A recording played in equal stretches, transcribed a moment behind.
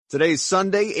Today's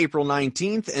Sunday, April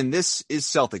 19th, and this is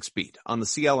Celtics Beat on the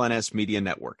CLNS Media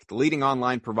Network, the leading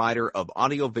online provider of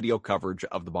audio-video coverage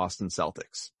of the Boston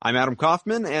Celtics. I'm Adam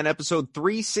Kaufman, and episode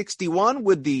 361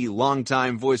 with the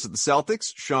longtime voice of the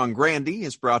Celtics, Sean Grande,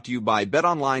 is brought to you by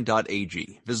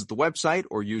betonline.ag. Visit the website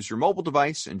or use your mobile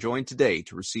device and join today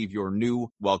to receive your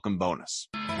new welcome bonus.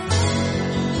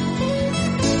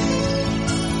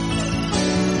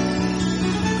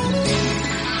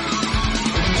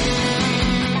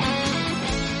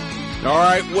 All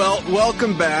right, well,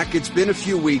 welcome back. It's been a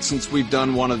few weeks since we've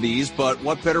done one of these, but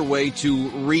what better way to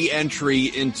re-entry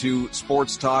into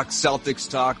sports talk, Celtics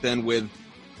talk, than with,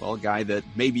 well, a guy that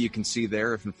maybe you can see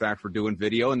there if, in fact, we're doing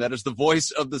video, and that is the voice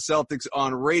of the Celtics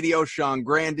on radio, Sean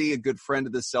Grande, a good friend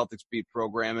of the Celtics Beat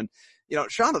program. And, you know,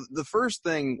 Sean, the first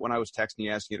thing when I was texting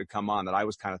you, asking you to come on that I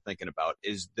was kind of thinking about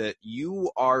is that you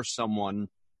are someone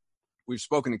 – we've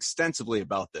spoken extensively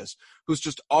about this, who's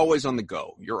just always on the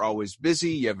go. You're always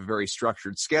busy. You have a very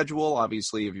structured schedule,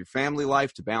 obviously, of your family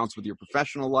life to balance with your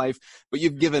professional life. But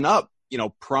you've given up,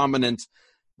 prominent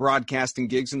broadcasting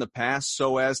gigs in the past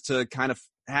so as to kind of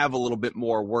have a little bit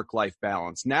more work-life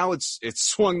balance. Now it's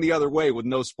swung the other way with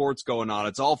no sports going on.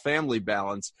 It's all family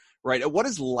balance, right? What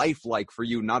is life like for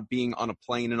you, not being on a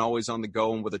plane and always on the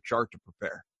go and with a chart to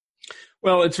prepare?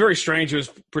 Well, it's very strange. It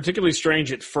was particularly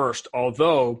strange at first,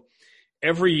 although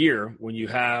every year when you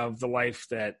have the life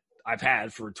that I've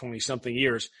had for 20-something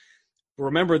years,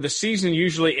 remember the season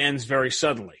usually ends very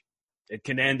suddenly. It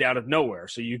can end out of nowhere.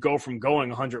 So you go from going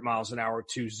 100 miles an hour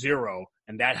to zero,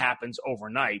 and that happens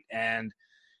overnight. And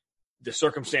the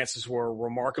circumstances were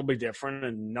remarkably different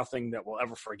and nothing that we'll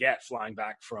ever forget flying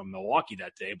back from Milwaukee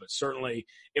that day. But certainly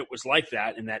it was like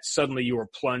that, in that suddenly you were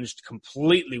plunged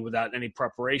completely without any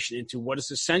preparation into what is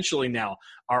essentially now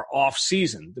our off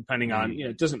season, depending on,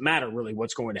 it doesn't matter really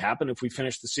what's going to happen if we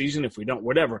finish the season, if we don't,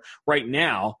 whatever. Right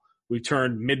now, we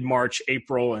turned mid-March,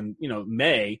 April, and,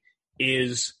 May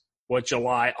is what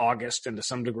July, August, and to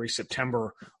some degree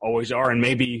September always are, and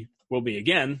maybe will be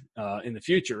again in the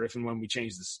future if and when we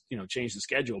change this, change the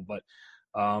schedule. But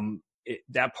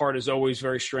that part is always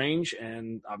very strange,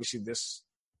 and obviously this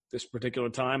particular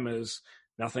time is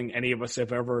nothing any of us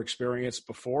have ever experienced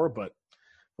before. But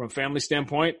from a family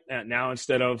standpoint, now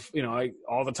instead of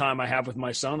all the time I have with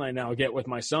my son, I now get with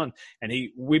my son, and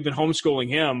we've been homeschooling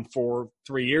him for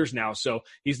 3 years now, so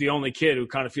he's the only kid who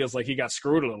kind of feels like he got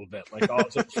screwed a little bit. Like all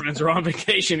his other friends are on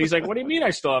vacation. He's like, "What do you mean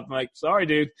I still have?" I'm like, "Sorry,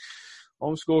 dude.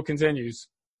 Homeschool continues."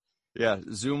 Yeah,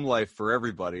 Zoom life for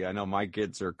everybody. I know my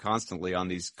kids are constantly on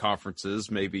these conferences.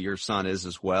 Maybe your son is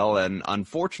as well. And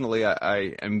unfortunately,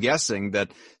 I am guessing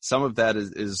that some of that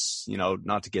is,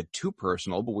 not to get too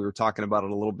personal, but we were talking about it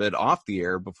a little bit off the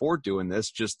air before doing this,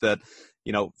 just that,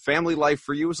 family life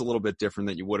for you is a little bit different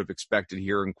than you would have expected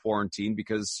here in quarantine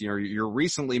because, you're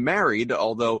recently married,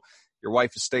 although your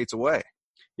wife is states away.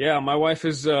 Yeah, my wife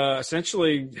is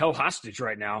essentially held hostage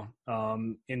right now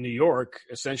in New York.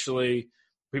 Essentially,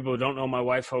 people who don't know, my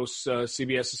wife hosts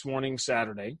CBS This Morning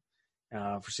Saturday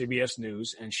for CBS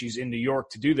News, and she's in New York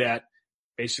to do that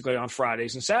basically on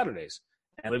Fridays and Saturdays.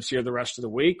 And lives here the rest of the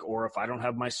week, or if I don't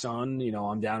have my son,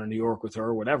 I'm down in New York with her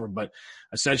or whatever. But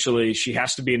essentially, she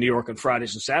has to be in New York on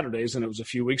Fridays and Saturdays, and it was a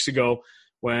few weeks ago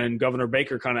when Governor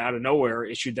Baker kind of out of nowhere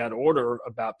issued that order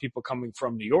about people coming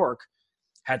from New York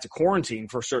had to quarantine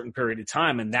for a certain period of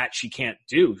time, and that she can't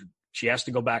do. She has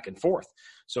to go back and forth.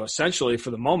 So essentially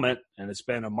for the moment, and it's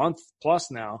been a month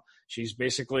plus now, she's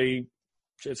basically,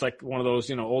 it's like one of those,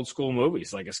 old school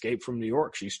movies, like Escape from New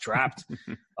York. She's trapped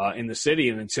in the city,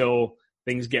 and until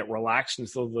things get relaxed,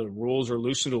 until the rules are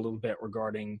loosened a little bit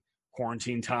regarding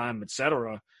quarantine time, et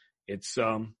cetera, it's,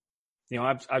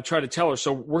 I've tried to tell her,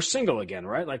 so we're single again,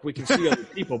 right? Like we can see other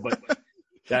people, but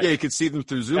you can see them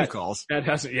through Zoom calls. That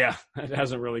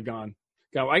hasn't really gone.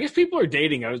 I guess people are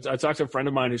dating. I talked to a friend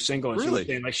of mine who's single, and She was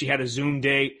saying like she had a Zoom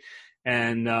date,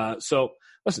 and so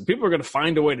listen, people are going to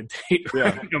find a way to date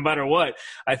no matter what.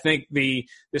 I think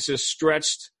this has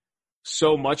stretched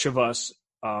so much of us.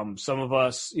 Some of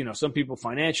us, some people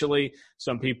financially,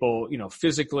 some people,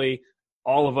 physically,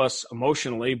 all of us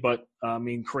emotionally, but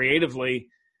creatively.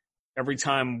 Every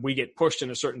time we get pushed in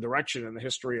a certain direction in the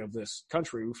history of this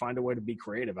country, we find a way to be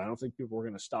creative. I don't think people are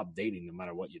going to stop dating no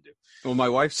matter what you do. Well, my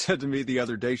wife said to me the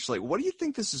other day, she's like, "What do you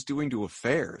think this is doing to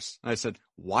affairs?" And I said,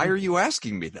 "Why are you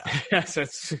asking me that?" Yes,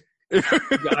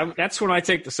 that's when I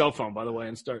take the cell phone, by the way,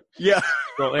 and start. Yeah.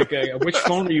 So like, which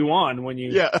phone are you on when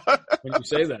you when you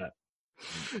say that?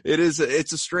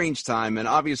 It's a strange time, and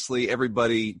obviously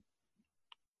everybody,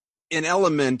 an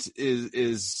element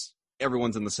is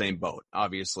everyone's in the same boat,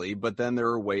 obviously, but then there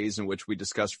are ways in which we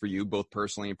discuss for you, both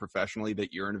personally and professionally,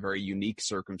 that you're in a very unique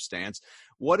circumstance.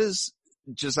 What is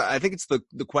I think it's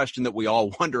the question that we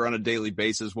all wonder on a daily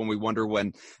basis when we wonder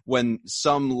when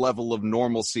some level of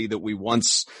normalcy that we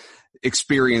once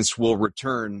experienced will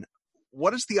return.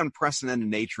 What is the unprecedented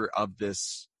nature of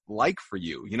this like for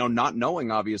you? Not knowing,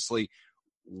 obviously,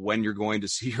 when you're going to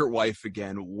see your wife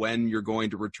again, when you're going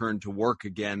to return to work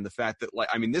again, the fact that,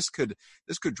 this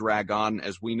could drag on,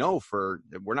 as we know,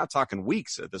 we're not talking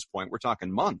weeks at this point, we're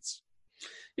talking months.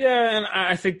 Yeah, and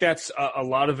I think that's a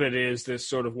lot of it is this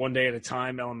sort of one day at a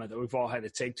time element that we've all had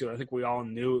to take to it. I think we all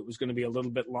knew it was going to be a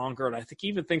little bit longer, and I think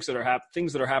even things that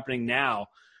are happening now,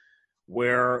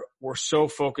 where we're so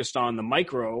focused on the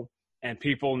micro, and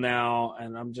people now,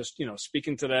 and I'm just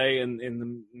speaking today in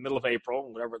the middle of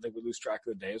April, whatever they would lose track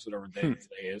of the days, whatever day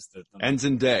today is. Ends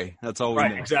in day. That's all we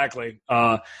know. Exactly.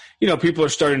 People are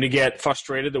starting to get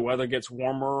frustrated. The weather gets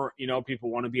warmer. People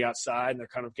want to be outside, and they're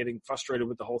kind of getting frustrated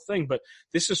with the whole thing. But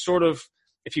this is sort of,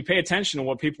 if you pay attention to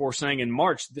what people were saying in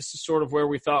March, this is sort of where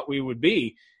we thought we would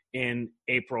be in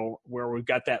April, where we've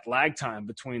got that lag time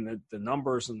between the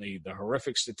numbers and the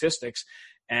horrific statistics,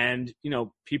 and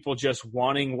people just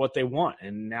wanting what they want.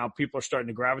 And now people are starting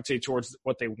to gravitate towards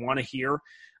what they want to hear.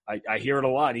 I hear it a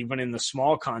lot, even in the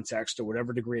small context, to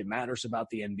whatever degree it matters about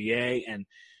the NBA. And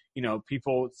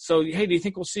people. So hey, do you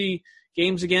think we'll see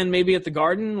games again, maybe at the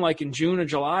Garden, like in June or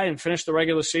July, and finish the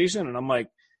regular season? And I'm like,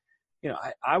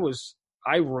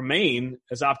 I remain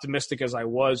as optimistic as I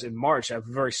was in March. I have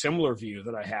a very similar view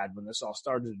that I had when this all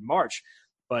started in March.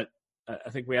 But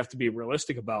I think we have to be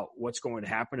realistic about what's going to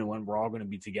happen and when we're all going to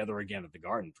be together again at the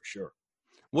Garden, for sure.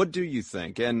 What do you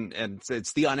think? And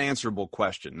it's the unanswerable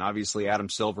question. Obviously, Adam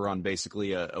Silver on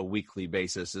basically a weekly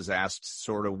basis is asked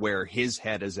sort of where his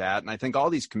head is at. And I think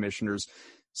all these commissioners,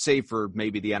 save for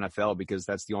maybe the NFL, because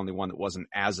that's the only one that wasn't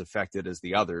as affected as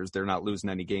the others. They're not losing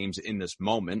any games in this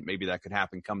moment. Maybe that could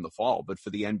happen come the fall. But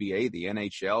for the NBA, the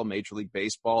NHL, Major League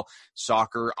Baseball,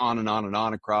 soccer, on and on and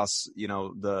on across,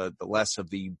 the less of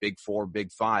the Big Four,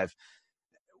 Big Five.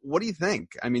 What do you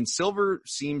think? Silver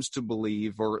seems to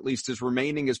believe, or at least is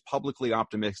remaining as publicly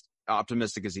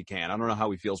optimistic as he can. I don't know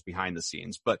how he feels behind the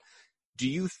scenes, but do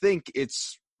you think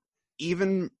it's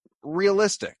even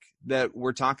realistic that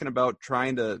we're talking about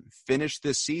trying to finish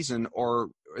this season, or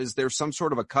is there some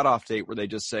sort of a cutoff date where they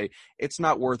just say it's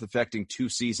not worth affecting 2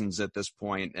 seasons at this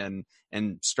point, and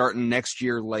starting next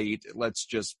year late, let's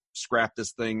just scrap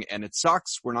this thing, and it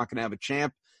sucks, we're not going to have a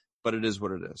champ, but it is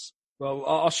what it is? Well,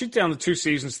 I'll shoot down the 2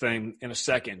 seasons thing in a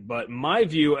second, but my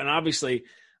view, and obviously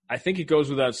I think it goes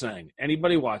without saying,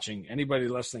 anybody watching, anybody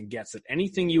listening gets that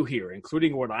anything you hear,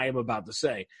 including what I am about to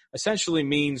say, essentially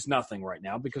means nothing right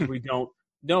now because we don't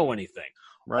know anything.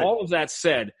 Right. All of that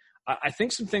said, I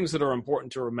think some things that are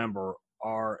important to remember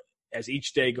are, as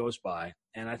each day goes by,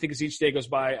 and I think as each day goes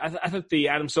by, I think the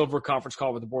Adam Silver conference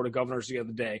call with the Board of Governors the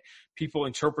other day, people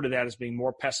interpreted that as being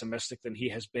more pessimistic than he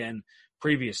has been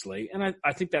previously. And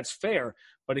I think that's fair.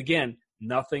 But again,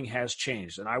 nothing has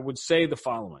changed. And I would say the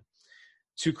following.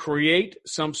 To create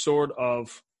some sort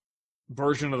of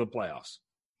version of the playoffs,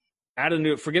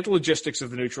 forget the logistics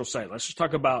of the neutral site. Let's just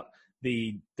talk about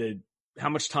the how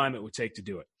much time it would take to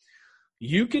do it.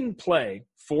 You can play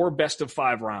 4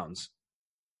 best-of-5 rounds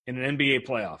in an NBA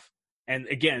playoff. And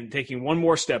again, taking one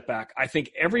more step back, I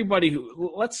think everybody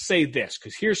let's say this,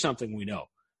 because here's something we know.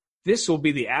 This will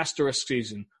be the asterisk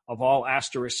season of all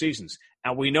asterisk seasons.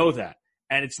 And we know that.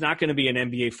 And it's not going to be an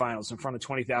NBA Finals in front of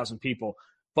 20,000 people.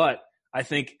 But I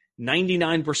think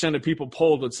 99% of people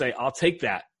polled would say, I'll take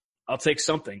that. I'll take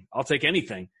something. I'll take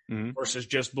anything versus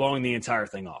just blowing the entire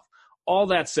thing off. All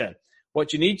that said,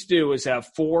 what you need to do is have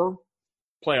 4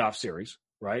 playoff series,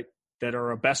 right, that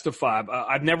are a best of 5.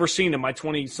 I've never seen in my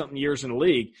 20-something years in the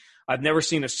league, I've never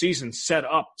seen a season set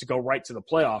up to go right to the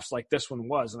playoffs like this one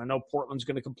was. And I know Portland's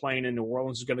going to complain and New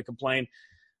Orleans is going to complain.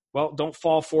 Well, don't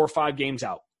fall 4 or 5 games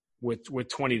out with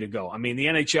 20 to go. The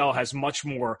NHL has much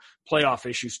more playoff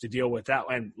issues to deal with that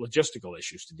and logistical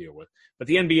issues to deal with. But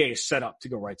the NBA is set up to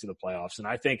go right to the playoffs. And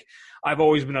I think I've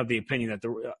always been of the opinion that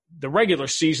the regular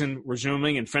season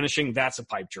resuming and finishing, that's a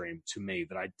pipe dream to me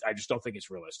that I just don't think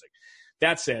it's realistic.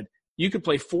 That said, you could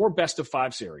play 4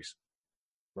 best-of-5 series,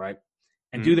 right,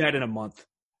 and do that in a month,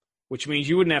 which means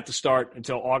you wouldn't have to start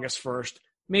until August 1st,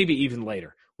 maybe even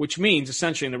later, which means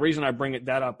essentially, and the reason I bring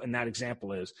that up in that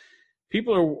example is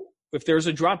if there's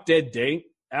a drop-dead date,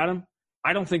 Adam,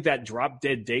 I don't think that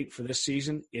drop-dead date for this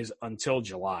season is until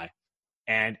July.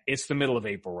 And it's the middle of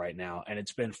April right now. And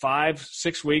it's been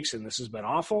 5-6 weeks, and this has been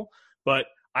awful. But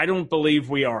I don't believe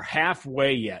we are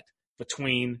halfway yet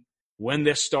between when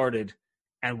this started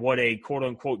and what a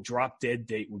quote-unquote drop-dead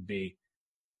date would be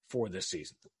for this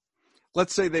season.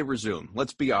 Let's say they resume.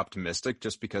 Let's be optimistic,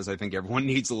 just because I think everyone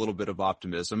needs a little bit of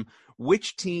optimism.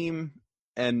 Which team,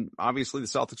 and obviously the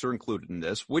Celtics are included in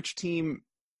this, which team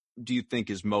do you think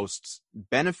is most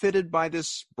benefited by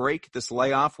this break, this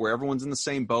layoff, where everyone's in the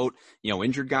same boat? You know,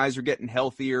 injured guys are getting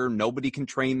healthier. Nobody can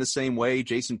train the same way.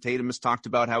 Jason Tatum has talked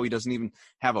about how he doesn't even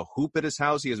have a hoop at his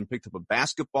house. He hasn't picked up a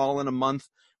basketball in a month.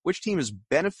 Which team has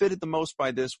benefited the most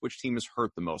by this? Which team has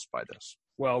hurt the most by this?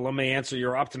 Well, let me answer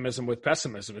your optimism with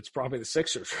pessimism. It's probably the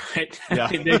Sixers, right? Yeah.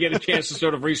 They get a chance to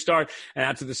sort of restart, and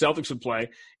after the Celtics would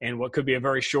play in what could be a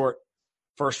very short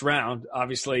first round.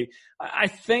 Obviously, I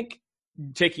think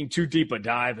taking too deep a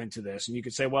dive into this, and you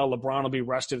could say, well, LeBron will be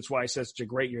rested. That's why he says it's a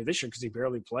great year this year, because he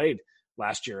barely played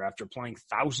last year after playing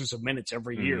thousands of minutes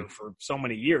every year for so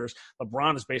many years.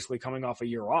 LeBron is basically coming off a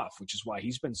year off, which is why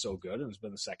he's been so good and has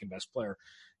been the second best player,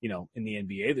 in the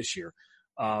NBA this year.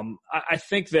 I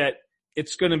think that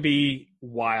it's going to be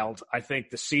wild. I think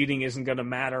the seeding isn't going to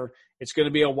matter. It's going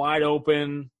to be a wide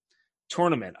open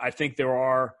tournament. I think there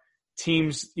are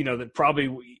teams, that probably,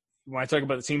 when I talk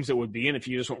about the teams that would be in, if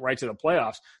you just went right to the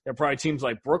playoffs, there are probably teams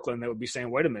like Brooklyn that would be saying,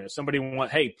 wait a minute,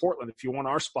 hey, Portland, if you want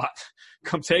our spot,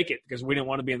 come take it, because we didn't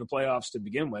want to be in the playoffs to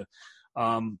begin with.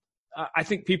 I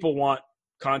think people want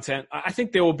content. I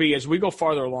think there will be, as we go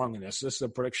farther along in this is a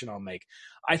prediction I'll make,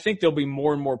 I think there'll be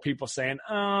more and more people saying,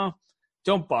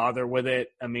 don't bother with it.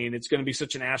 I mean, it's going to be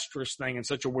such an asterisk thing and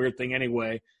such a weird thing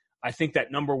anyway. I think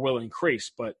that number will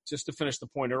increase. But just to finish the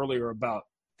point earlier about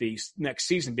the next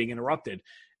season being interrupted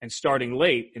and starting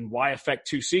late and why affect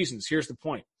 2 seasons, here's the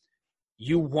point.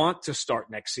 You want to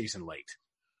start next season late.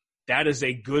 That is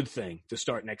a good thing to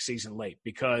start next season late,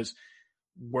 because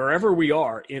wherever we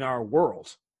are in our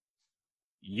world,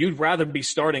 you'd rather be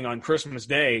starting on Christmas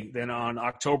Day than on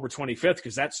October 25th,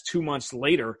 because that's 2 months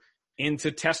later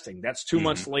into testing. That's 2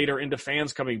 months later into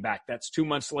fans coming back. That's 2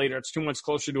 months later. It's 2 months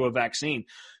closer to a vaccine.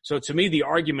 So to me, the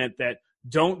argument that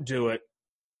don't do it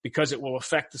because it will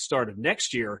affect the start of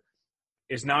next year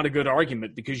is not a good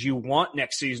argument, because you want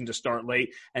next season to start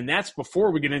late. And that's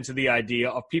before we get into the idea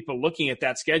of people looking at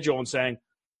that schedule and saying,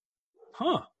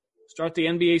 start the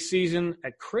NBA season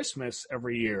at Christmas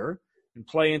every year and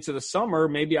play into the summer.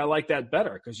 Maybe I like that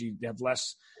better because you have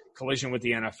less collision with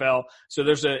the NFL. So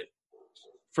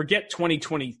forget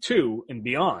 2022 and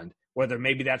beyond, whether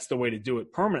maybe that's the way to do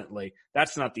it permanently.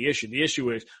 That's not the issue. The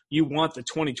issue is you want the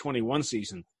 2021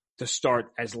 season to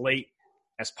start as late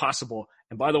as possible.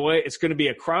 And by the way, it's going to be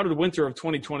a crowded winter of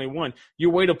 2021.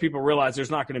 You wait till people realize there's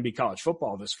not going to be college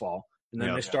football this fall. And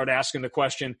then they start asking the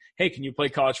question, hey, can you play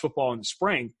college football in the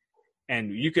spring?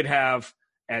 And you could have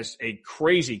as a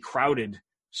crazy crowded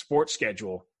sports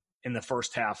schedule in the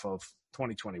first half of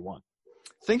 2021.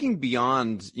 Thinking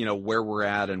beyond, where we're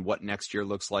at and what next year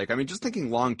looks like, I mean, just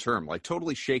thinking long term, like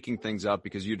totally shaking things up,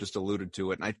 because you just alluded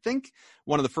to it. And I think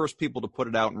one of the first people to put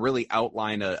it out and really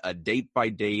outline a date by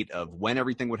date of when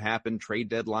everything would happen, trade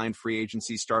deadline, free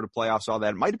agency, start of playoffs, all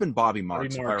that, it might have been Bobby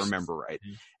Marks, if I remember right.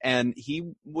 Mm-hmm. And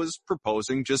he was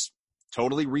proposing just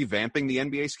totally revamping the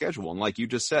NBA schedule. And like you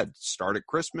just said, start at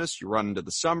Christmas, you run into the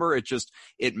summer. It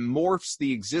morphs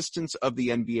the existence of the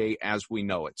NBA as we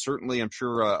know it. Certainly, I'm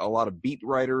sure a lot of beat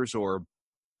writers or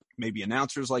maybe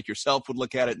announcers like yourself would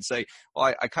look at it and say,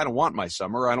 well, I kind of want my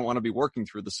summer. I don't want to be working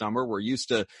through the summer. We're used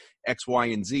to X, Y,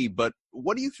 and Z. But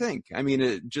what do you think? I mean,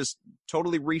 it just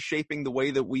totally reshaping the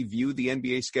way that we view the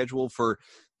NBA schedule for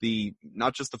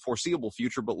not just the foreseeable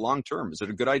future, but long term. Is it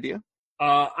a good idea?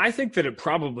 I think that it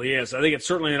probably is. I think it's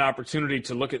certainly an opportunity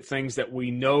to look at things that we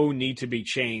know need to be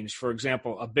changed. For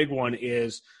example, a big one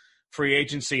is free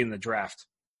agency and the draft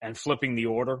and flipping the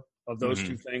order of those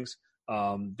two things.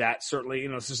 That certainly,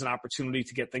 this is an opportunity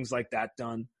to get things like that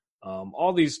done.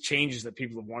 All these changes that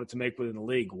people have wanted to make within the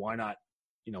league, why not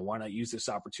use this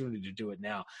opportunity to do it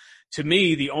now? To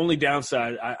me, the only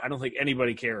downside, I don't think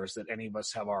anybody cares that any of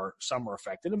us have our summer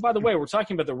affected. And by the way, we're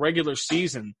talking about the regular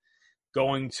season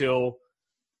going till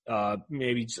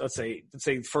maybe let's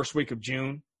say first week of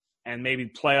June, and maybe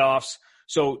playoffs.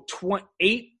 So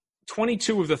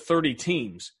 22 of the 30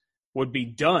 teams would be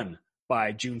done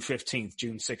by June 15th,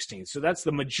 June 16th. So that's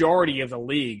the majority of the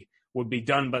league would be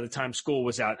done by the time school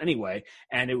was out anyway.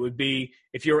 And it would be,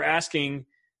 if you're asking,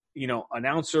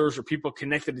 announcers or people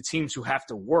connected to teams who have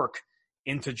to work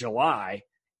into July,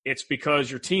 it's because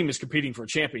your team is competing for a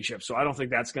championship. So I don't think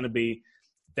that's going to be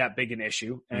that big an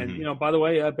issue. And, by the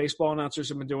way, baseball announcers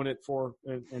have been doing it for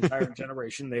an entire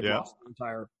generation. They've lost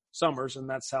entire summers, and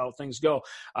that's how things go.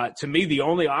 To me, the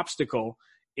only obstacle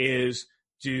is,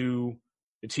 do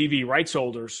the TV rights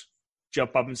holders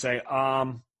jump up and say,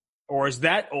 Or is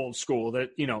that old school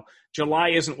that, July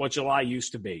isn't what July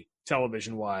used to be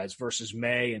television wise versus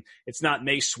May, and it's not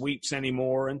May sweeps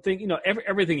anymore, and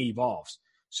everything evolves.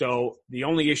 So the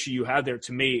only issue you have there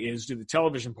to me is, do the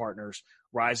television partners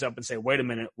rise up and say, wait a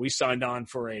minute, we signed on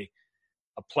for a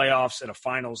playoffs and a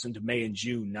finals into May and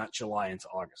June, not July into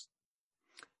August?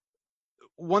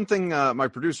 One thing my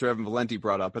producer, Evan Valenti,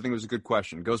 brought up, I think it was a good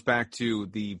question. It goes back to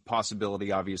the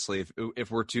possibility, obviously,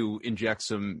 if we're to inject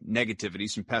some negativity,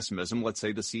 some pessimism, let's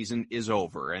say the season is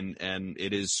over and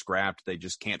it is scrapped. They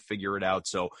just can't figure it out.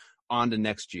 So on to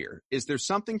next year. Is there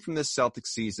something from this Celtics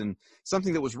season,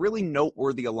 something that was really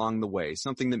noteworthy along the way,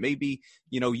 something that maybe,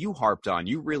 you harped on,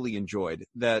 you really enjoyed,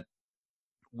 that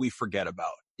we forget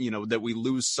about? That we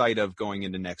lose sight of going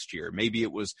into next year? Maybe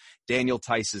it was Daniel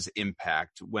Tice's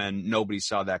impact when nobody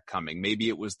saw that coming. Maybe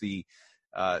it was the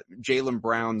Jaylen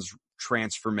Brown's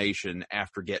transformation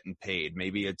after getting paid.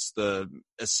 Maybe it's the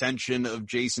ascension of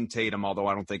Jason Tatum, although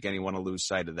I don't think anyone will lose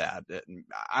sight of that.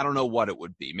 I don't know what it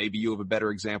would be. Maybe you have a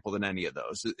better example than any of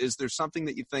those. Is there something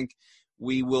that you think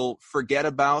we will forget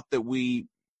about that we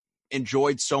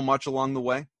enjoyed so much along the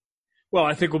way? Well,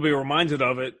 I think we'll be reminded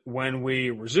of it when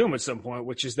we resume at some point,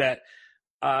 which is that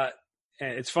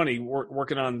it's funny,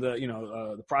 working on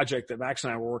the project that Max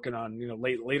and I were working on,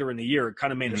 later in the year, it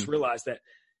kind of made us realize that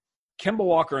Kemba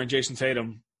Walker and Jason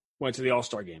Tatum went to the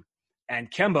All-Star game,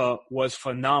 and Kemba was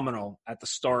phenomenal at the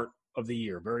start of the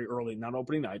year, very early, not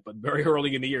opening night, but very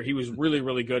early in the year. He was really,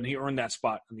 really good, and he earned that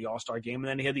spot in the All-Star game, and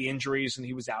then he had the injuries, and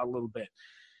he was out a little bit.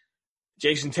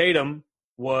 Jason Tatum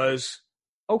was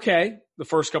okay the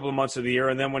first couple of months of the year,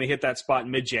 and then when he hit that spot in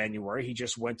mid-January, he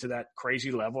just went to that crazy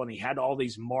level, and he had all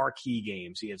these marquee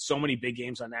games. He had so many big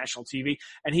games on national TV,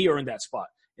 and he earned that spot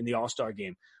in the All-Star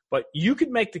game. But you could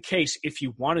make the case, if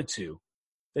you wanted to,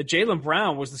 that Jaylen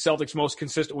Brown was the Celtics' most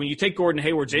consistent. When you take Gordon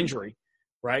Hayward's injury,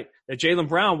 right, that Jaylen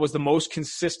Brown was the most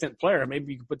consistent player.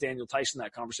 Maybe you could put Daniel Tice in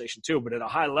that conversation too, but at a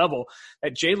high level,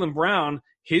 that Jaylen Brown,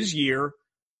 his year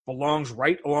belongs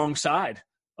right alongside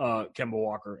Kemba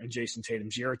Walker and Jason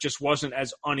Tatum's year. It just wasn't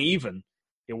as uneven.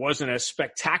 It wasn't as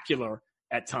spectacular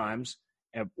at times,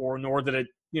 nor did it,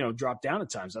 drop down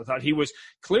at times. I thought he was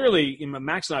clearly,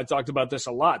 Max and I talked about this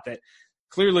a lot, that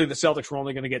clearly the Celtics were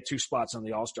only going to get 2 spots on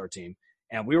the All-Star team.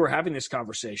 And we were having this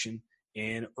conversation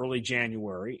in early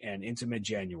January and into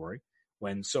mid-January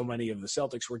when so many of the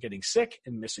Celtics were getting sick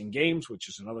and missing games, which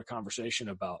is another conversation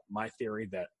about my theory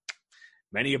that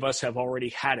many of us have already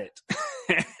had it.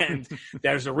 And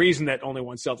there's a reason that only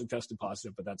one Celtic tested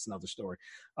positive, but that's another story.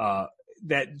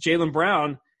 That Jaylen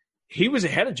Brown, he was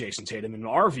ahead of Jason Tatum in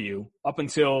our view up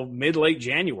until mid-late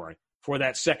January for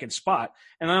that second spot.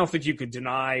 And I don't think you could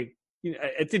deny,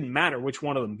 it didn't matter which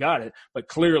one of them got it, but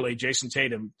clearly Jason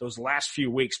Tatum, those last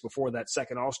few weeks before that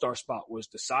second All-Star spot was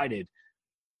decided,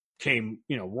 came,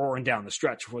 roaring down the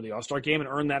stretch before the All-Star game and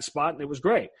earned that spot, and it was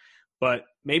great. But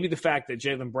maybe the fact that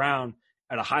Jaylen Brown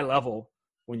at a high level,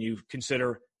 when you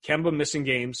consider Kemba missing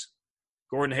games,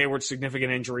 Gordon Hayward's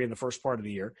significant injury in the first part of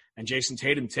the year, and Jason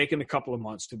Tatum taking a couple of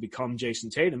months to become Jason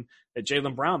Tatum, that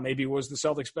Jaylen Brown maybe was the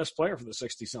Celtics' best player for the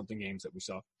 60-something games that we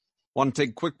saw. Want to take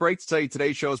a quick break to tell you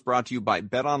today's show is brought to you by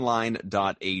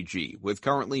betonline.ag. With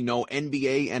currently no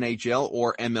NBA, NHL,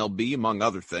 or MLB, among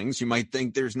other things, you might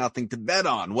think there's nothing to bet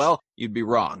on. Well, you'd be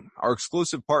wrong. Our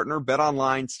exclusive partner,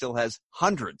 BetOnline, still has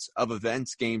hundreds of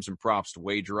events, games, and props to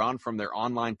wager on, from their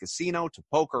online casino to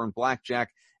poker and blackjack,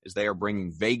 as they are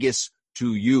bringing Vegas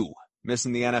to you.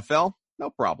 Missing the NFL? No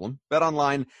problem.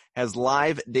 BetOnline has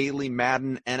live daily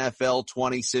Madden NFL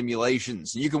 20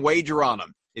 simulations. You can wager on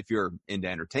them. If you're into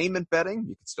entertainment betting,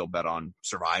 you can still bet on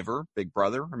Survivor, Big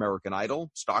Brother, American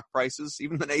Idol, stock prices,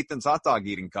 even the Nathan's hot dog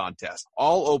eating contest.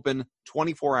 All open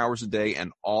 24 hours a day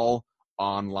and all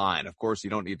online. Of course, you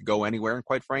don't need to go anywhere, and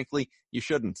quite frankly, you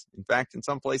shouldn't. In fact, in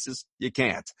some places, you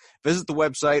can't. Visit the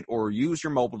website or use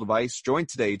your mobile device. Join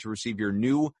today to receive your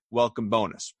new welcome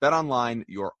bonus. BetOnline,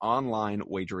 your online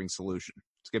wagering solution.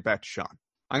 Let's get back to Sean.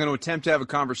 I'm going to attempt to have a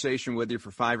conversation with you for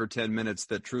 5 or 10 minutes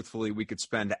that truthfully we could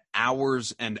spend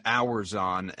hours and hours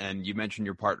on. And you mentioned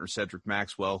your partner, Cedric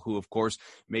Maxwell, who, of course,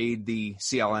 made the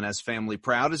CLNS family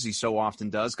proud, as he so often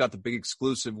does. Got the big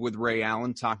exclusive with Ray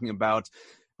Allen talking about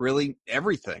really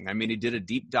everything. I mean, he did a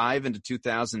deep dive into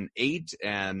 2008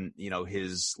 and,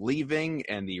 his leaving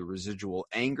and the residual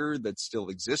anger that still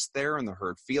exists there and the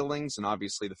hurt feelings. And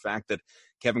obviously the fact that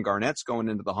Kevin Garnett's going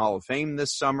into the Hall of Fame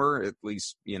this summer, at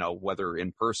least, whether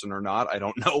in person or not, I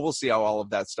don't know. We'll see how all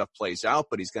of that stuff plays out,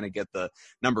 but he's going to get the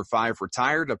number 5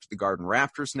 retired up to the Garden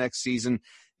Rafters next season.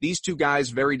 These two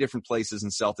guys, very different places in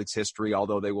Celtics history,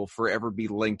 although they will forever be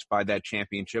linked by that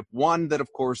championship. One that,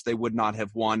 of course, they would not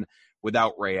have won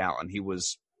without Ray Allen. He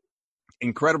was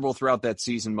incredible throughout that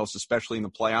season, most especially in the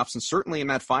playoffs and certainly in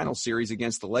that final series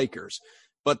against the Lakers.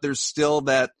 But there's still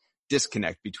that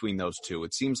disconnect between those two.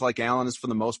 It seems like Allen has, for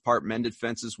the most part, mended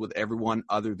fences with everyone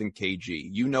other than KG.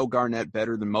 You know Garnett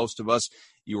better than most of us.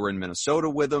 You were in Minnesota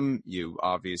with him. You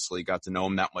obviously got to know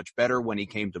him that much better when he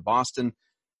came to Boston.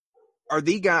 Are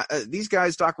these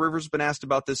guys, Doc Rivers has been asked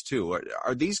about this too,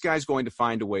 are these guys going to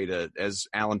find a way to, as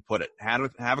Allen put it,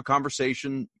 have a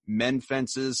conversation, mend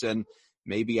fences, and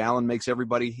maybe Allen makes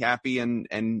everybody happy and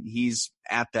he's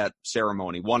at that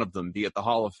ceremony, one of them, be it the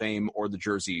Hall of Fame or the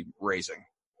jersey raising?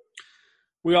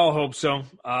 We all hope so.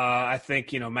 I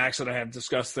think, Max and I have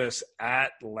discussed this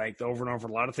at length over and over.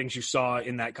 A lot of things you saw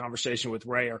in that conversation with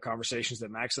Ray are conversations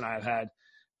that Max and I have had,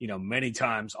 many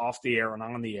times off the air and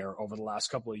on the air over the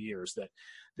last couple of years, that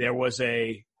there was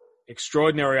a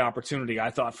extraordinary opportunity,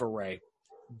 I thought, for Ray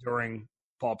during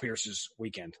Paul Pierce's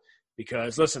weekend.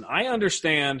 Because, listen, I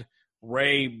understand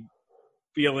Ray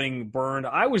feeling burned.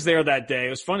 I was there that day. It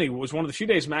was funny. It was one of the few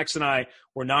days Max and I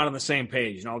were not on the same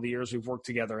page in all the years we've worked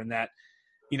together, and that,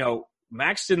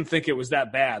 Max didn't think it was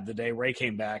that bad the day Ray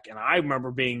came back. And I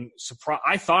remember being surprised.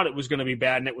 I thought it was going to be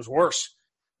bad, and it was worse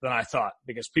than I thought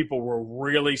because people were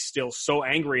really still so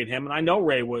angry at him. And I know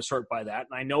Ray was hurt by that.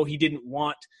 And I know he didn't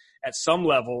want at some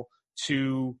level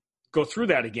to go through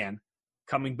that again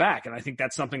coming back. And I think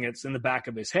that's something that's in the back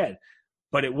of his head.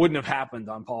 But it wouldn't have happened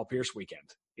on Paul Pierce weekend.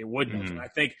 It wouldn't have.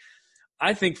 And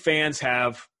I think fans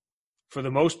have, for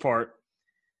the most part,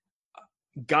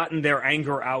 gotten their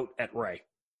anger out at Ray,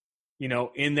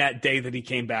 in that day that he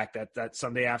came back, that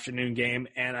Sunday afternoon game.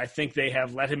 And I think they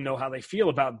have let him know how they feel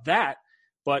about that.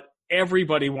 But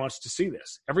everybody wants to see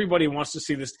this. Everybody wants to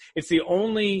see this. It's the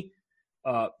only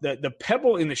the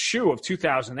pebble in the shoe of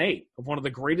 2008, of one of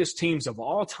the greatest teams of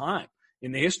all time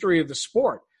in the history of the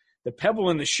sport. The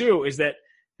pebble in the shoe is that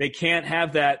they can't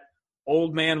have that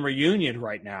old man reunion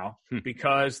right now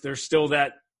because there's still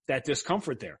that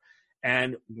discomfort there.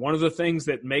 And one of the things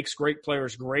that makes great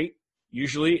players great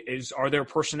usually are their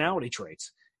personality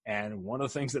traits. And one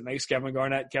of the things that makes Kevin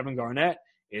Garnett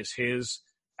is his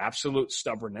absolute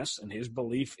stubbornness and his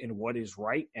belief in what is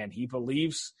right. And he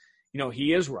believes,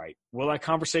 he is right. Will that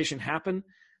conversation happen?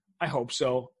 I hope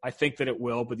so. I think that it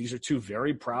will. But these are two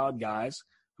very proud guys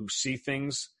who see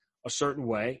things a certain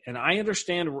way. And I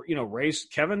understand,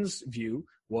 Kevin's view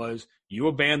was, you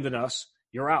abandon us,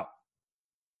 you're out.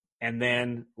 And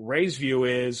then Ray's view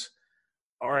is,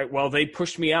 all right, well, they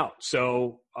pushed me out.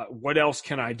 So what else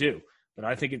can I do? But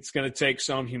I think it's going to take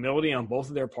some humility on both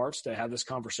of their parts to have this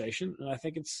conversation. And I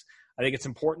think it's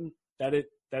important that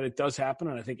it does happen.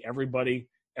 And I think everybody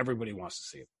wants to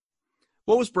see it.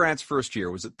 What was Brad's first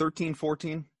year? Was it 13,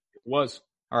 14? It was.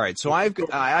 All right. So I've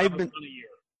been,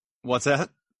 what's that?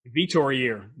 Vitor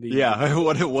year. Yeah,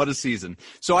 what a season.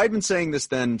 So I've been saying this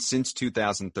then since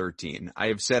 2013. I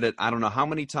have said it, I don't know how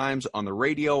many times on the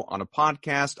radio, on a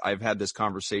podcast. I've had this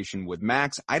conversation with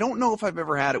Max. I don't know if I've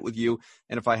ever had it with you,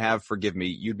 and if I have, forgive me.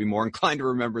 You'd be more inclined to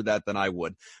remember that than I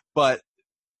would. But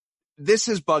this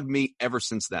has bugged me ever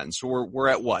since then. So we're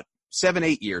at what? 7,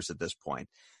 8 years at this point.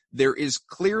 There is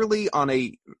clearly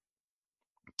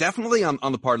definitely on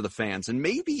the part of the fans, and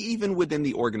maybe even within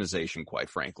the organization,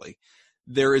 quite frankly,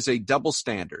 there is a double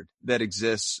standard that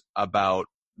exists about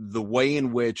the way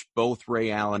in which both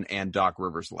Ray Allen and Doc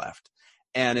Rivers left.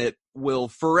 And it will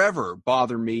forever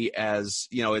bother me as,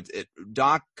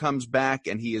 Doc comes back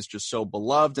and he is just so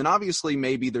beloved. And obviously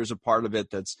maybe there's a part of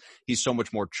it he's so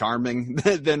much more charming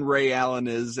than Ray Allen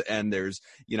is. And there's,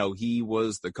 he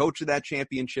was the coach of that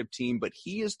championship team, but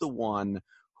he is the one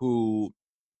who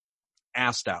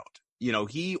asked out.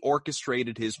 He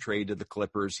orchestrated his trade to the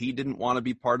Clippers. He didn't want to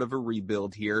be part of a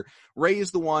rebuild here. Ray is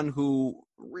the one who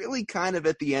really kind of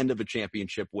at the end of a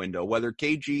championship window, whether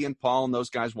KG and Paul and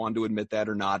those guys wanted to admit that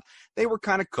or not, they were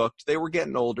kind of cooked. They were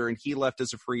getting older, and he left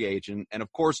as a free agent. And,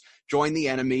 of course, joined the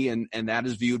enemy, and that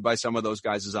is viewed by some of those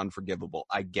guys as unforgivable.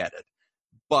 I get it.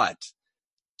 But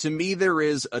to me, there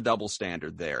is a double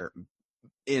standard there.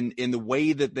 In the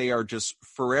way that they are just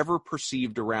forever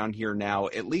perceived around here now,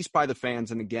 at least by the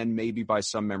fans, and again, maybe by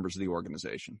some members of the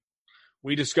organization.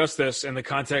 We discussed this in the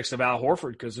context of Al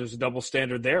Horford because there's a double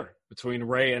standard there between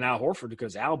Ray and Al Horford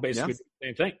because Al basically did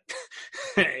the same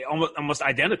thing, almost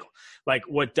identical. Like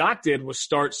what Doc did was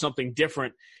start something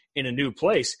different in a new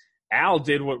place. Al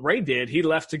did what Ray did. He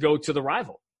left to go to the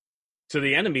rival, to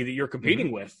the enemy that you're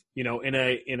competing with, in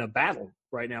a battle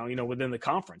right now, within the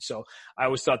conference. So I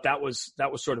always thought that was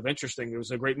sort of interesting. There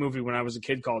was a great movie when I was a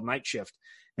kid called Night Shift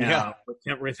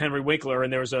with Henry Winkler.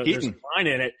 And there's a line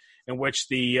in it in which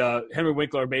the Henry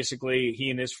Winkler, basically he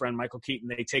and his friend Michael Keaton,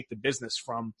 they take the business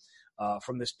from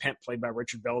from this pimp played by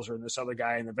Richard Belzer and this other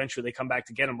guy. And eventually they come back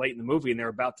to get him late in the movie and they're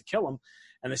about to kill him.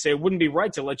 And they say, it wouldn't be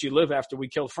right to let you live after we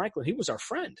killed Franklin. He was our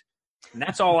friend. And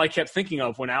that's all I kept thinking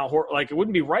of when it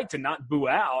wouldn't be right to not boo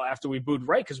Al after we booed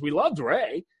Ray because we loved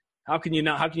Ray. How can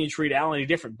you treat Al any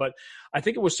different? But I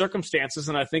think it was circumstances,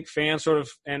 and I think fans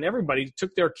and everybody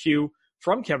took their cue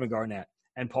from Kevin Garnett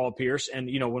and Paul Pierce. And,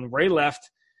 when Ray left,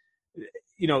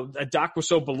 Doc was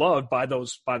so beloved by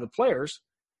the players.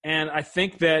 And I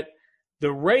think that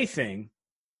the Ray thing,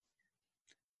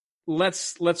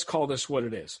 let's call this what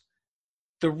it is.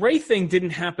 The Ray thing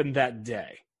didn't happen that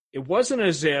day. It wasn't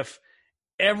as if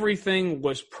everything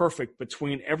was perfect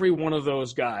between every one of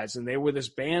those guys, and they were this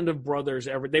band of brothers.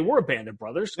 They were a band of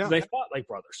brothers because they fought like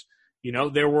brothers.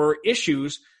 There were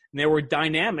issues and there were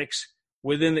dynamics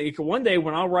within one day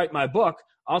when I'll write my book,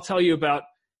 I'll tell you about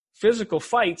physical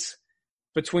fights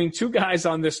between two guys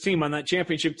on this team, on that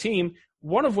championship team,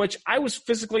 one of which I was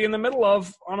physically in the middle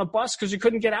of on a bus because you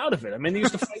couldn't get out of it. I mean, they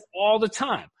used to fight all the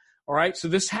time. All right. So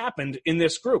this happened in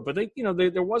this group, but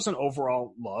there was an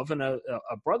overall love and a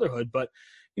brotherhood, but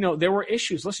there were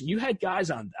issues. Listen, you had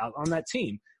guys on that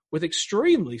team with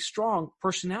extremely strong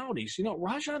personalities.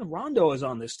 Rajon Rondo is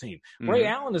on this team. Mm-hmm. Ray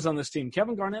Allen is on this team.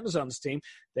 Kevin Garnett is on this team.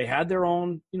 They had their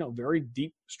own, very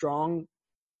deep, strong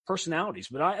personalities.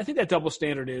 But I think that double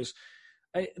standard is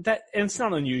and it's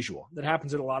not unusual. That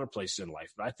happens in a lot of places in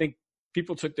life. But I think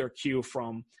people took their cue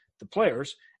from the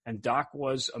players, and Doc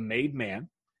was a made man.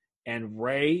 And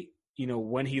Ray,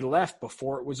 when he left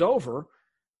before it was over,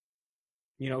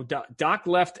 Doc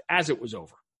left as it was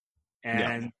over.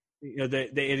 And,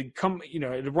 it had come, it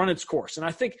had run its course. And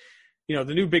I think, the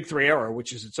new Big Three era,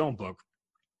 which is its own book,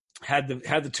 had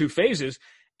the two phases.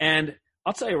 And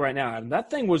I'll tell you right now, Adam,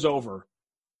 that thing was over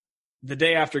the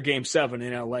day after Game 7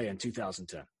 in LA in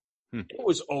 2010. It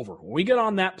was over. When we got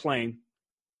on that plane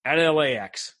at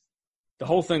LAX, the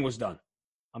whole thing was done.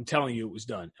 I'm telling you, it was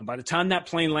done. And by the time that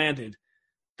plane landed,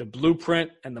 the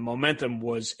blueprint and the momentum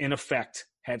was in effect,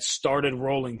 had started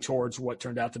rolling towards what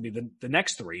turned out to be the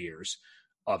next 3 years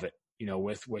of it,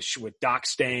 with Doc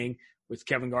staying, with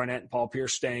Kevin Garnett and Paul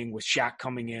Pierce staying, with Shaq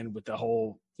coming in, with the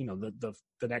whole, the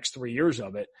next 3 years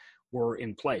of it were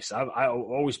in place. I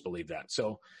always believe that.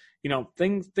 So,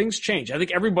 things change. I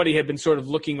think everybody had been sort of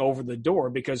looking over the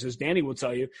door because, as Danny will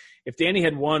tell you, if Danny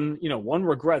had one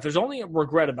regret, there's only a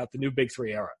regret about the new Big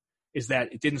Three era, is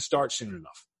that it didn't start soon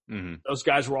enough. Mm-hmm. Those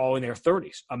guys were all in their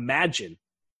 30s. Imagine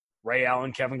Ray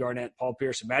Allen, Kevin Garnett, Paul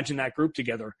Pierce. Imagine that group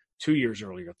together 2 years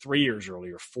earlier, 3 years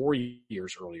earlier, 4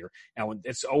 years earlier. Now,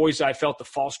 it's always, I felt the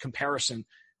false comparison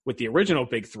with the original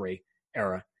Big Three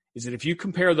era is that if you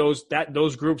compare those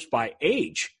groups by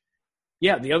age,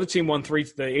 yeah, the other team won the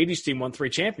 80s team won 3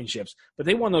 championships, but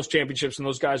they won those championships and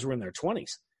those guys were in their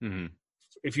 20s. Mm-hmm.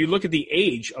 If you look at the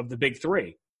age of the Big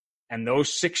Three and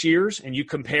those 6 years, and you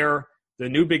compare the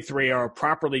new Big Three era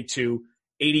properly to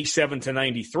 87 to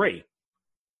 93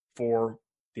 for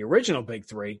the original Big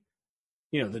Three,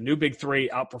 the new Big Three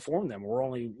outperformed them. We're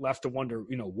only left to wonder,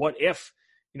 what if,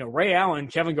 Ray Allen,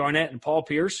 Kevin Garnett, and Paul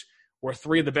Pierce were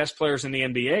 3 of the best players in the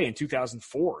NBA in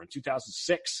 2004 and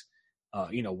 2006.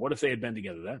 What if they had been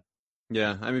together then?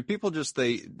 Yeah. I mean, people just,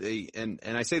 and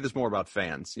I say this more about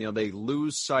fans, they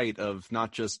lose sight of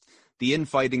not just the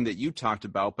infighting that you talked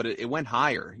about, but it went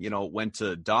higher. It went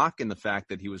to Doc and the fact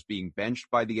that he was being benched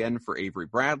by the end for Avery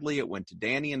Bradley. It went to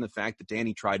Danny and the fact that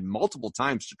Danny tried multiple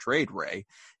times to trade Ray,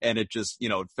 and it just,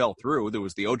 it fell through. There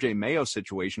was the OJ Mayo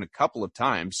situation a couple of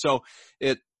times. So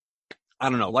I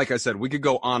don't know. Like I said, we could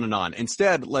go on and on.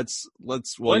 Instead, let's.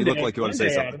 Well, you look like you want to say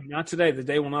something. Adam, not today. The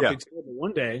day will not be today. But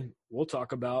one day we'll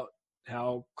talk about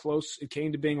how close it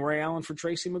came to being Ray Allen for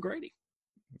Tracy McGrady.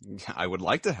 I would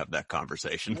like to have that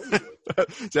conversation.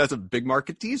 That's a big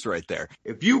market tease right there.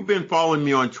 If you've been following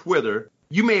me on Twitter,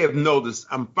 you may have noticed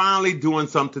I'm finally doing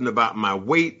something about my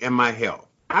weight and my health.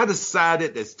 I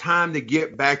decided it's time to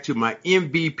get back to my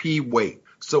MVP weight.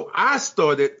 So I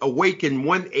started Awaken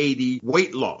 180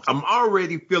 weight loss. I'm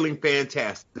already feeling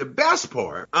fantastic. The best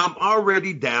part, I'm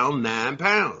already down 9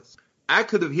 pounds. I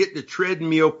could have hit the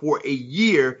treadmill for a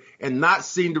year and not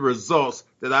seen the results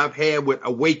that I've had with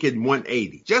Awaken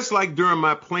 180. Just like during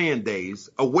my playing days,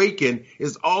 Awaken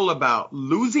is all about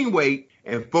losing weight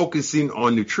and focusing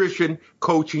on nutrition,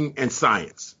 coaching, and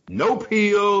science. No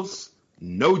pills,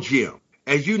 no gym.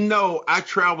 As you know, I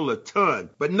travel a ton,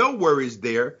 but no worries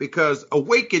there because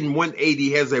Awaken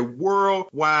 180 has a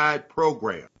worldwide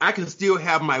program. I can still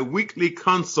have my weekly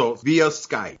consults via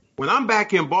Skype. When I'm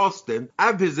back in Boston,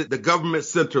 I visit the government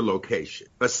center location.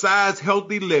 Besides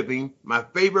healthy living, my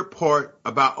favorite part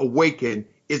about Awaken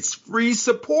is free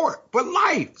support for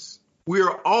life.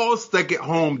 We're all stuck at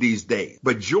home these days,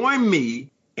 but join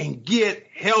me and get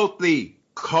healthy.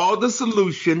 Call the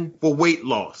solution for weight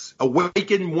loss.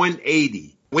 Awaken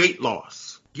 180 weight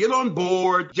loss. Get on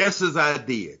board just as I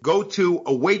did. Go to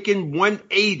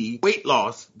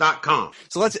awaken180weightloss.com.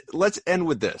 So let's end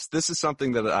with this. This is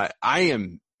something that I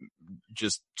am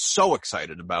just so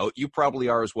excited about. You probably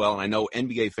are as well, and I know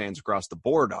NBA fans across the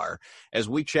board are. As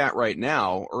we chat right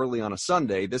now, early on a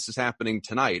Sunday, this is happening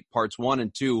tonight, parts 1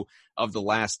 and 2 of The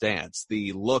Last Dance.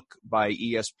 The Look by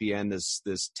ESPN, this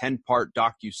 10-part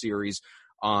docuseries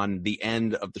on the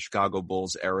end of the Chicago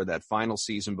Bulls era, that final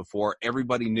season before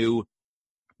everybody knew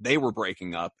they were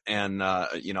breaking up. And,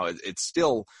 it's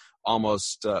still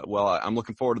almost, I'm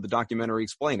looking forward to the documentary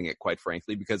explaining it, quite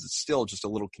frankly, because it's still just a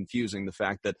little confusing, the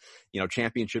fact that,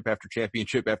 championship after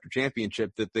championship after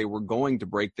championship, that they were going to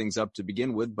break things up to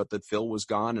begin with, but that Phil was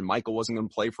gone and Michael wasn't going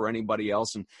to play for anybody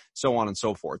else, and so on and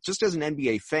so forth. Just as an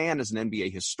NBA fan, as an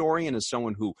NBA historian, as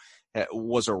someone who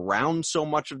was around so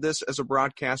much of this as a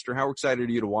broadcaster, how excited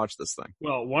are you to watch this thing?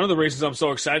 Well, one of the reasons I'm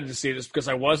so excited to see it is because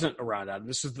I wasn't around that.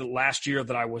 This is the last year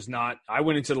that I was not. I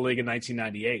went into the league in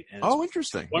 1998. And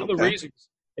interesting. One of the reasons.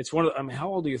 It's one of. How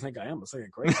old do you think I am? It's like a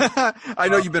great. I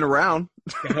know you've been around.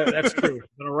 That's true.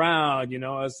 Been around,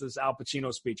 as this Al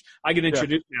Pacino speech. I get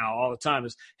introduced now all the time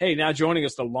as, hey, now joining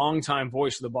us, the longtime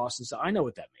voice of the Boston Celtics. I know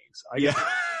what that means. I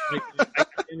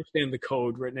understand the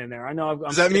code written in there. I know.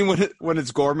 Does that mean when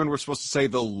it's Gorman, we're supposed to say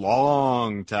the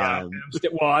long time? Yeah,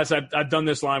 well, as I've done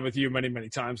this line with you many, many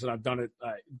times, and I've done it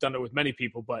with many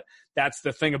people. But that's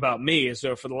the thing about me is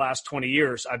that for the last 20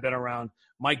 years, I've been around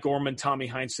Mike Gorman, Tommy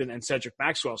Heinsohn, and Cedric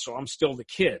Maxwell. So I'm still the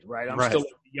kid, right? I'm still the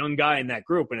young guy in that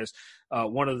group. And as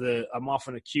I'm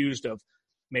often accused of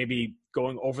maybe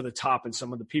going over the top in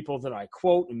some of the people that I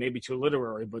quote, and maybe too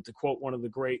literary, but to quote one of the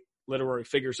great literary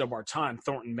figures of our time,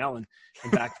 Thornton Mellon, in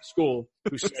Back to School,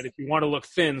 who said, if you want to look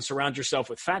thin, surround yourself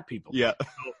with fat people. Yeah.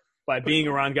 So by being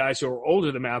around guys who are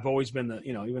older than me, I've always been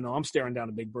even though I'm staring down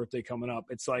a big birthday coming up,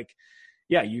 it's like,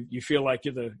 yeah, you feel like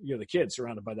you're the kid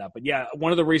surrounded by that. But yeah,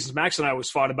 one of the reasons Max and I always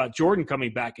fought about Jordan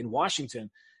coming back in Washington,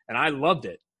 and I loved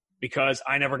it because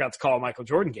I never got to call a Michael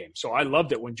Jordan game. So I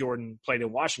loved it when Jordan played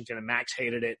in Washington, and Max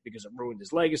hated it because it ruined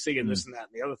his legacy and this and that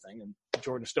and the other thing. And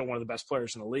Jordan is still one of the best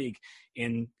players in the league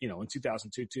in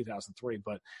 2002, 2003.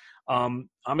 But I'm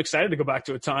excited to go back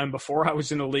to a time before I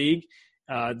was in the league.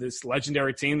 This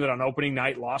legendary team that on opening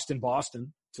night lost in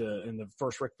Boston in the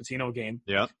first Rick Pitino game,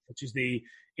 which is the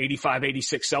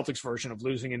 85-86 Celtics version of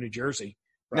losing in New Jersey.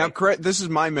 Right? Now, correct. This is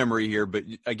my memory here, but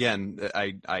again,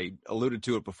 I alluded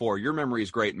to it before. Your memory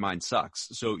is great and mine sucks.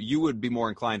 So you would be more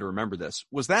inclined to remember this.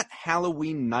 Was that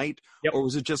Halloween night, or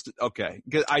was it just okay?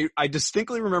 Because I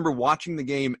distinctly remember watching the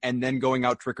game and then going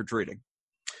out trick-or-treating.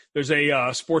 There's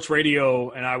a sports radio,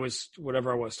 and I was,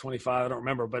 25, I don't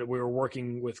remember, but we were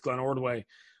working with Glenn Ordway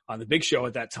on the Big Show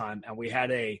at that time, and we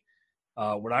had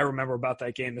what I remember about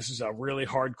that game, this is a really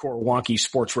hardcore, wonky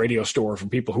sports radio store for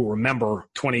people who remember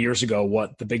 20 years ago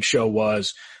what the Big Show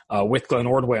was with Glenn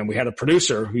Ordway. And we had a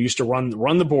producer who used to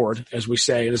run the board, as we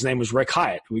say, and his name was Rick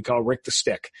Hyatt, who we call Rick the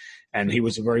Stick. And he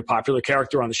was a very popular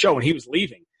character on the show, and he was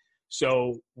leaving.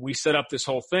 So we set up this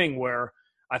whole thing where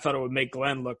I thought it would make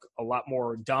Glenn look a lot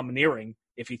more domineering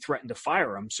if he threatened to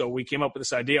fire him. So we came up with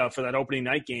this idea for that opening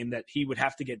night game that he would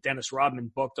have to get Dennis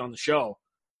Rodman booked on the show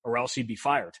or else he'd be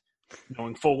fired,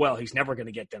 knowing full well he's never going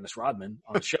to get Dennis Rodman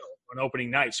on the show on opening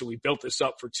night. So we built this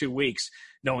up for 2 weeks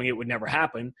knowing it would never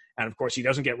happen. And, of course, he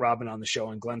doesn't get Rodman on the show,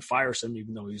 and Glenn fires him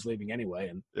even though he's leaving anyway.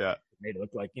 And it made it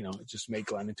look like, it just made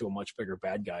Glenn into a much bigger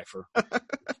bad guy for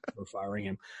firing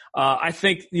him. I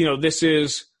think, this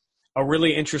is a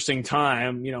really interesting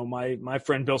time. My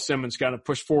friend Bill Simmons kind of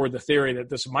pushed forward the theory that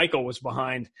this Michael was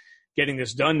behind getting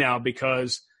this done now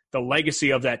because the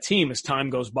legacy of that team as time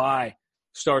goes by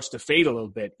starts to fade a little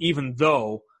bit, even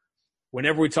though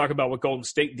whenever we talk about what Golden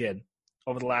State did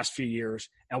over the last few years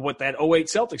and what that 08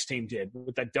 Celtics team did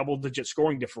with that double-digit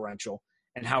scoring differential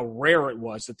and how rare it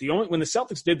was that when the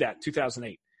Celtics did that in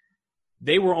 2008,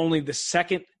 they were only the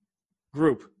second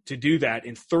group to do that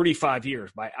in 35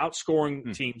 years by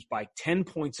outscoring teams by 10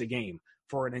 points a game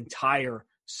for an entire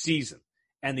season.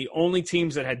 And the only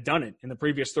teams that had done it in the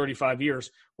previous 35 years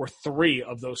were 3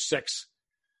 of those 6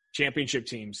 championship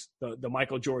teams, the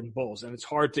Michael Jordan Bulls. And it's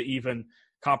hard to even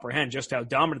comprehend just how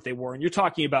dominant they were. And you're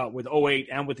talking about with 08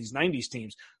 and with these 90s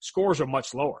teams, scores are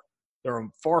much lower. There are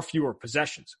far fewer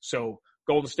possessions. So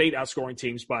Golden State outscoring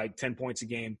teams by 10 points a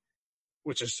game,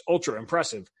 which is ultra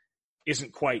impressive,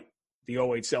 isn't quite the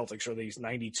 08 Celtics or these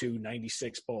 92,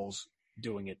 96 Bulls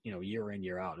doing it, year in,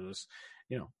 year out. It was,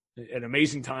 an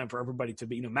amazing time for everybody to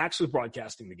be, Max was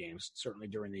broadcasting the games certainly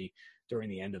during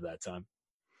the end of that time.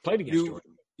 played against Georgia.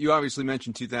 You obviously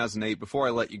mentioned 2008. Before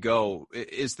I let you go,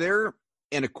 is there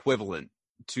an equivalent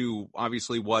to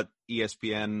obviously what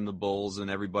ESPN, the Bulls, and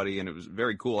everybody, and it was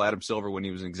very cool. Adam Silver, when he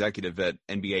was an executive at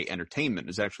NBA Entertainment,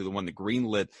 is actually the one that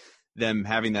greenlit them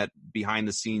having that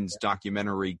behind-the-scenes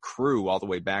documentary crew all the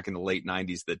way back in the late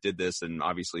 90s that did this, and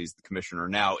obviously he's the commissioner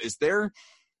now. Is there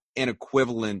an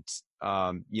equivalent,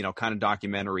 kind of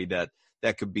documentary that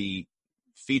could be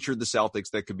featured the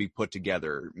Celtics, that could be put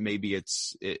together? Maybe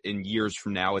it's in years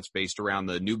from now, it's based around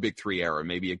the new Big Three era.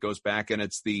 Maybe it goes back and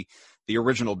it's the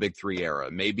original Big Three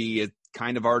era. Maybe it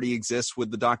kind of already exists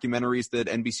with the documentaries that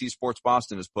NBC Sports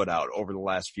Boston has put out over the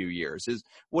last few years.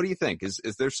 What do you think? Is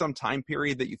there some time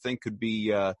period that you think could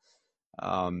be,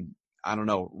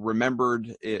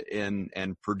 remembered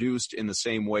and produced in the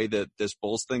same way that this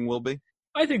Bulls thing will be?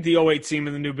 I think the 08 team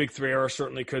in the new Big Three era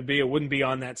certainly could be. It wouldn't be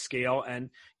on that scale. And,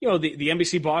 the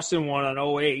NBC Boston one on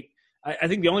 08, I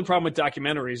think the only problem with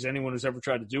documentaries, anyone who's ever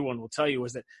tried to do one will tell you,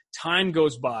 is that time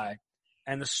goes by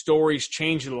and the stories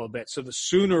change a little bit. So the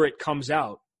sooner it comes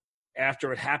out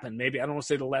after it happened, maybe, I don't want to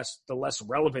say the less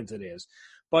relevant it is,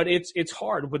 but it's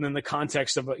hard within the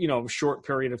context of a short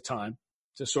period of time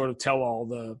to sort of tell all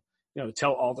the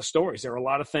stories. There are a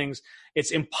lot of things.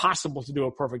 It's impossible to do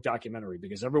a perfect documentary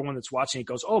because everyone that's watching it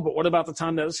goes, oh, but what about the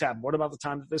time that this happened? What about the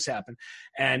time that this happened?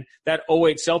 And that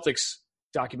 08 Celtics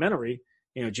documentary,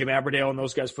 Jim Aberdale and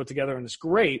those guys put together, and it's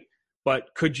great,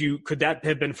 but could that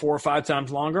have been 4 or 5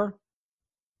 times longer?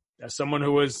 As someone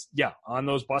who was, on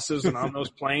those buses and on those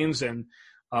planes and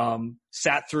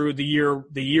sat through the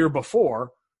year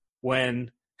before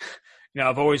when,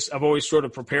 I've always sort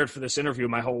of prepared for this interview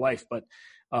my whole life, but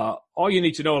all you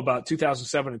need to know about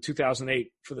 2007 and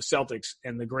 2008 for the Celtics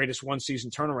and the greatest one-season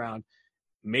turnaround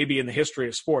maybe in the history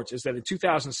of sports is that in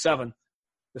 2007,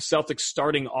 the Celtics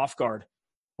starting off guard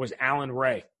was Allen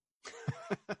Ray.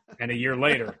 And a year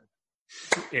later,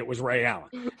 it was Ray Allen.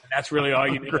 And that's really all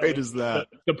you need. How great is that?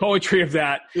 The poetry of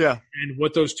that, yeah, and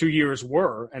what those 2 years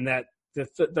were, and that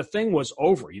the thing was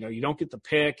over. You don't get the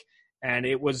pick, and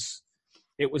it was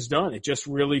done. It just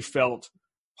really felt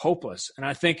hopeless. And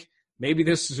I think maybe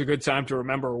this is a good time to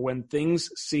remember when things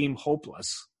seem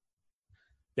hopeless,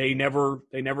 they never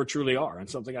truly are. And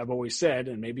something I've always said,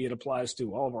 and maybe it applies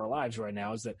to all of our lives right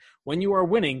now, is that when you are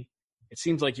winning, it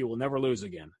seems like you will never lose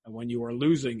again. And when you are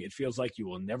losing, it feels like you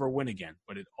will never win again.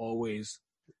 But it always,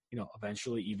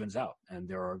 eventually evens out. And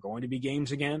there are going to be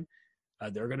games again.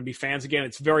 There are going to be fans again.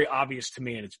 It's very obvious to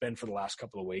me, and it's been for the last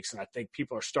couple of weeks. And I think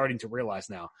people are starting to realize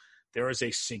now there is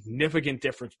a significant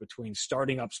difference between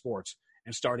starting up sports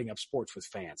and starting up sports with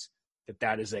fans.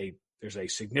 There's a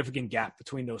significant gap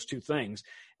between those two things.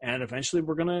 And eventually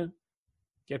we're going to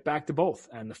get back to both.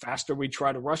 And the faster we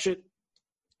try to rush it,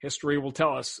 history will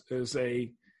tell us is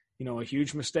a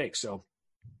huge mistake. So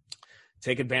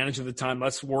take advantage of the time.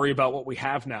 Let's worry about what we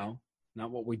have now,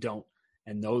 not what we don't,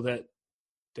 and know that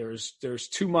there's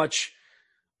too much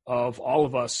of all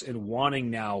of us in wanting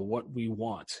now what we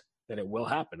want, that it will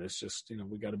happen. It's just,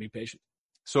 we got to be patient.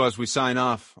 So as we sign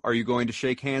off, are you going to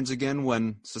shake hands again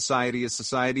when society is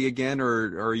society again,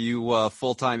 or are you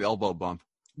full-time elbow bump?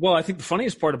 Well, I think the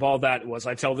funniest part of all that was,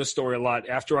 I tell this story a lot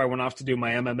after I went off to do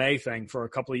my MMA thing for a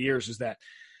couple of years, is that,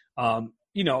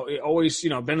 always,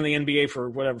 been in the NBA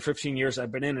for 15 years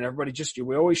I've been in, and everybody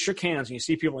we always shook hands, and you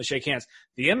see people and shake hands.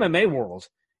 The MMA world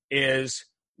is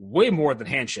way more than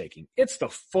handshaking. It's the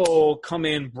full come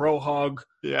in, bro hug,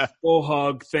 full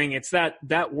hug thing. It's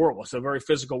that world. It's a very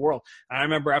physical world. And I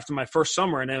remember after my first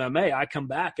summer in MMA, I come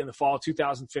back in the fall of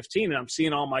 2015, and I'm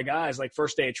seeing all my guys like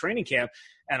first day of training camp,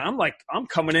 and I'm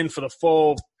coming in for the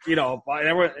full, guys. I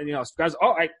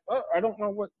don't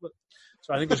know what.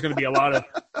 So I think there's going to be a lot of.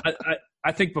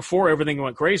 I think before everything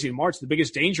went crazy in March, the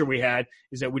biggest danger we had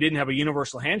is that we didn't have a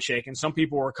universal handshake, and some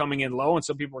people were coming in low, and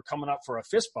some people were coming up for a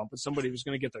fist bump, and somebody was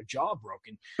going to get their jaw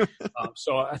broken.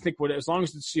 So I think as long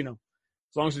as it's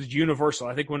universal,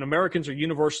 I think when Americans are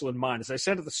universal in mind, as I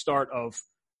said at the start of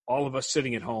all of us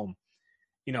sitting at home,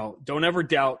 don't ever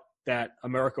doubt that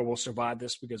America will survive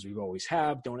this, because we always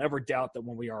have. Don't ever doubt that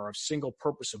when we are of single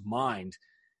purpose of mind,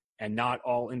 and not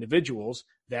all individuals,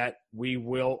 that we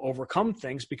will overcome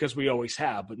things, because we always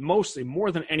have. But mostly,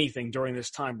 more than anything during this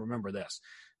time, remember this.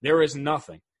 There is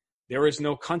nothing. There is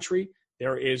no country.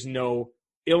 There is no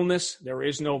illness. There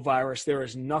is no virus. There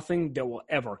is nothing that will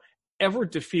ever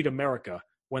defeat America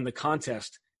when the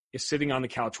contest is sitting on the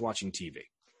couch watching TV.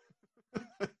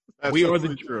 We are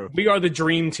the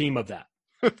dream team of that.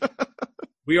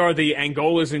 We are the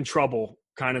Angola's in trouble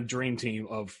kind of dream team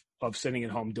of sitting at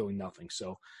home doing nothing.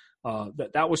 So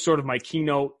that was sort of my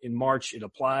keynote in March. It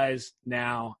applies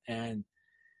now. And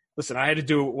listen, I had to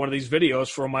do one of these videos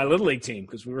for my Little League team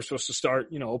because we were supposed to start,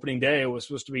 opening day was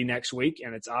supposed to be next week,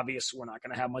 and it's obvious we're not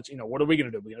going to have much. What are we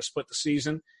going to do? We're going to split the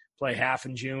season, play half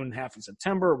in June, half in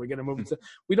September. Are we going to move it?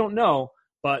 We don't know,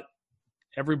 but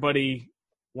everybody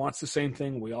wants the same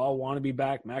thing. We all want to be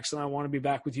back. Max and I want to be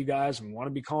back with you guys, and we want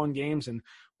to be calling games, and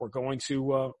we're going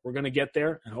to get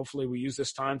there, and hopefully we use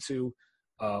this time to,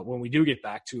 when we do get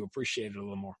back, to appreciate it a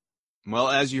little more. Well,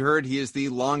 as you heard, he is the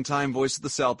longtime voice of the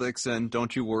Celtics, and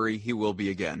don't you worry, he will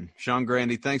be again. Sean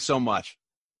Grande, thanks so much.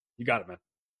 You got it, man.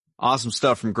 Awesome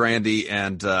stuff from Grande,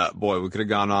 and boy, we could have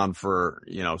gone on for,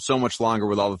 so much longer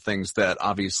with all the things that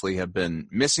obviously have been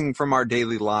missing from our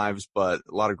daily lives, but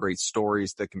a lot of great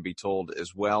stories that can be told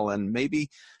as well. And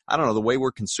maybe, I don't know, the way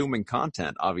we're consuming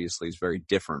content obviously is very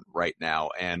different right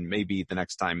now, and maybe the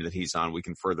next time that he's on, we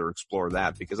can further explore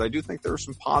that, because I do think there are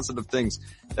some positive things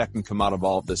that can come out of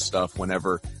all of this stuff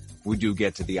whenever we do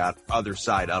get to the other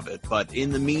side of it. But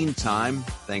in the meantime,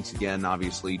 thanks again,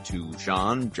 obviously, to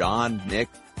Sean, John, Nick,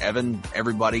 Evan,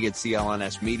 everybody at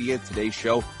CLNS Media. Today's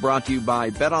show brought to you by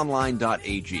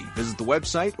betonline.ag. Visit the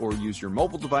website or use your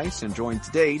mobile device and join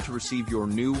today to receive your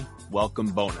new welcome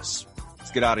bonus.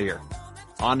 Let's get out of here.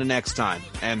 On to next time.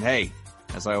 And hey,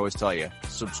 as I always tell you,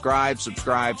 subscribe.